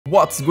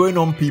What's going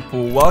on,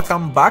 people?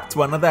 Welcome back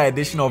to another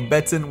edition of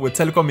Betting with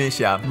Telecom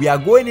Asia. We are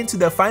going into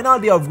the final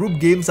day of group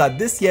games at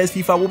this year's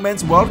FIFA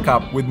Women's World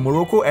Cup, with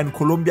Morocco and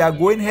Colombia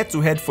going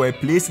head-to-head for a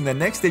place in the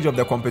next stage of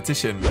the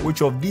competition.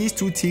 Which of these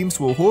two teams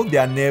will hold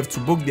their nerve to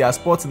book their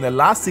spot in the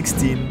last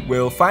 16?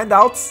 We'll find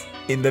out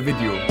in the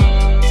video.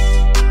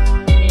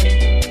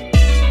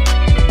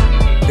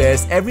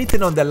 There's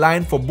everything on the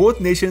line for both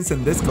nations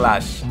in this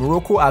clash.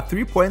 Morocco are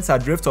 3 points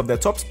adrift of the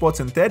top spot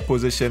in third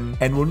position,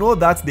 and will know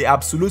that they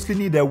absolutely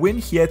need a win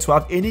here to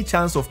have any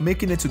chance of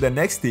making it to the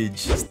next stage.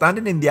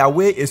 Standing in their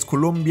way is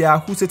Colombia,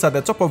 who sit at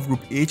the top of Group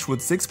H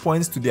with 6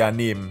 points to their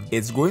name.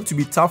 It's going to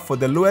be tough for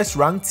the lowest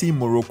ranked team,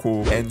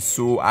 Morocco, and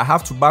so I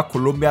have to back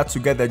Colombia to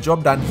get the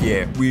job done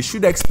here. We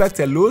should expect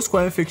a low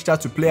scoring fixture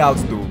to play out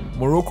though.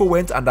 Morocco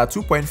went under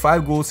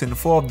 2.5 goals in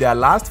 4 of their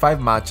last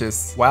 5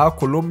 matches, while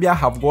Colombia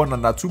have gone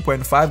under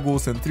 2.5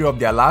 goals in 3 of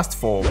their last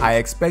 4. I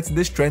expect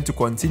this trend to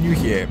continue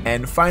here.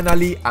 And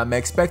finally, I'm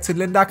expecting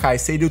Linda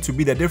Caicedo to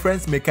be the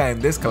difference maker in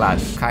this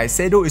clash.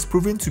 Caicedo is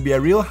proving to be a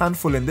real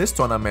handful in this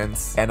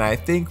tournament, and I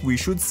think we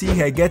should see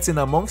her get in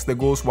amongst the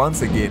goals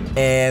once again.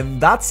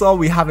 And that's all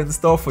we have in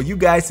store for you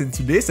guys in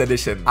today's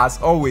edition. As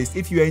always,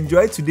 if you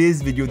enjoyed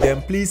today's video,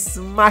 then please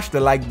smash the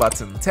like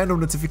button, turn on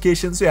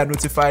notifications so you are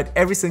notified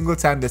every single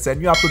time there's a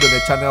new upload on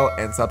the channel,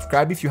 and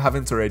subscribe if you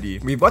haven't already.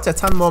 We've got a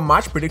ton more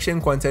match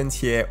prediction content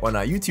here on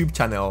our YouTube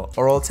channel,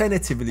 or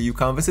alternatively you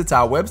can visit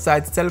our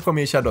website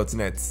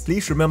telecomasia.net.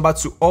 Please remember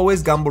to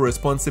always gamble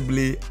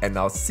responsibly, and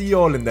I'll see you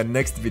all in the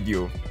next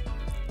video.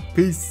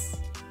 Peace.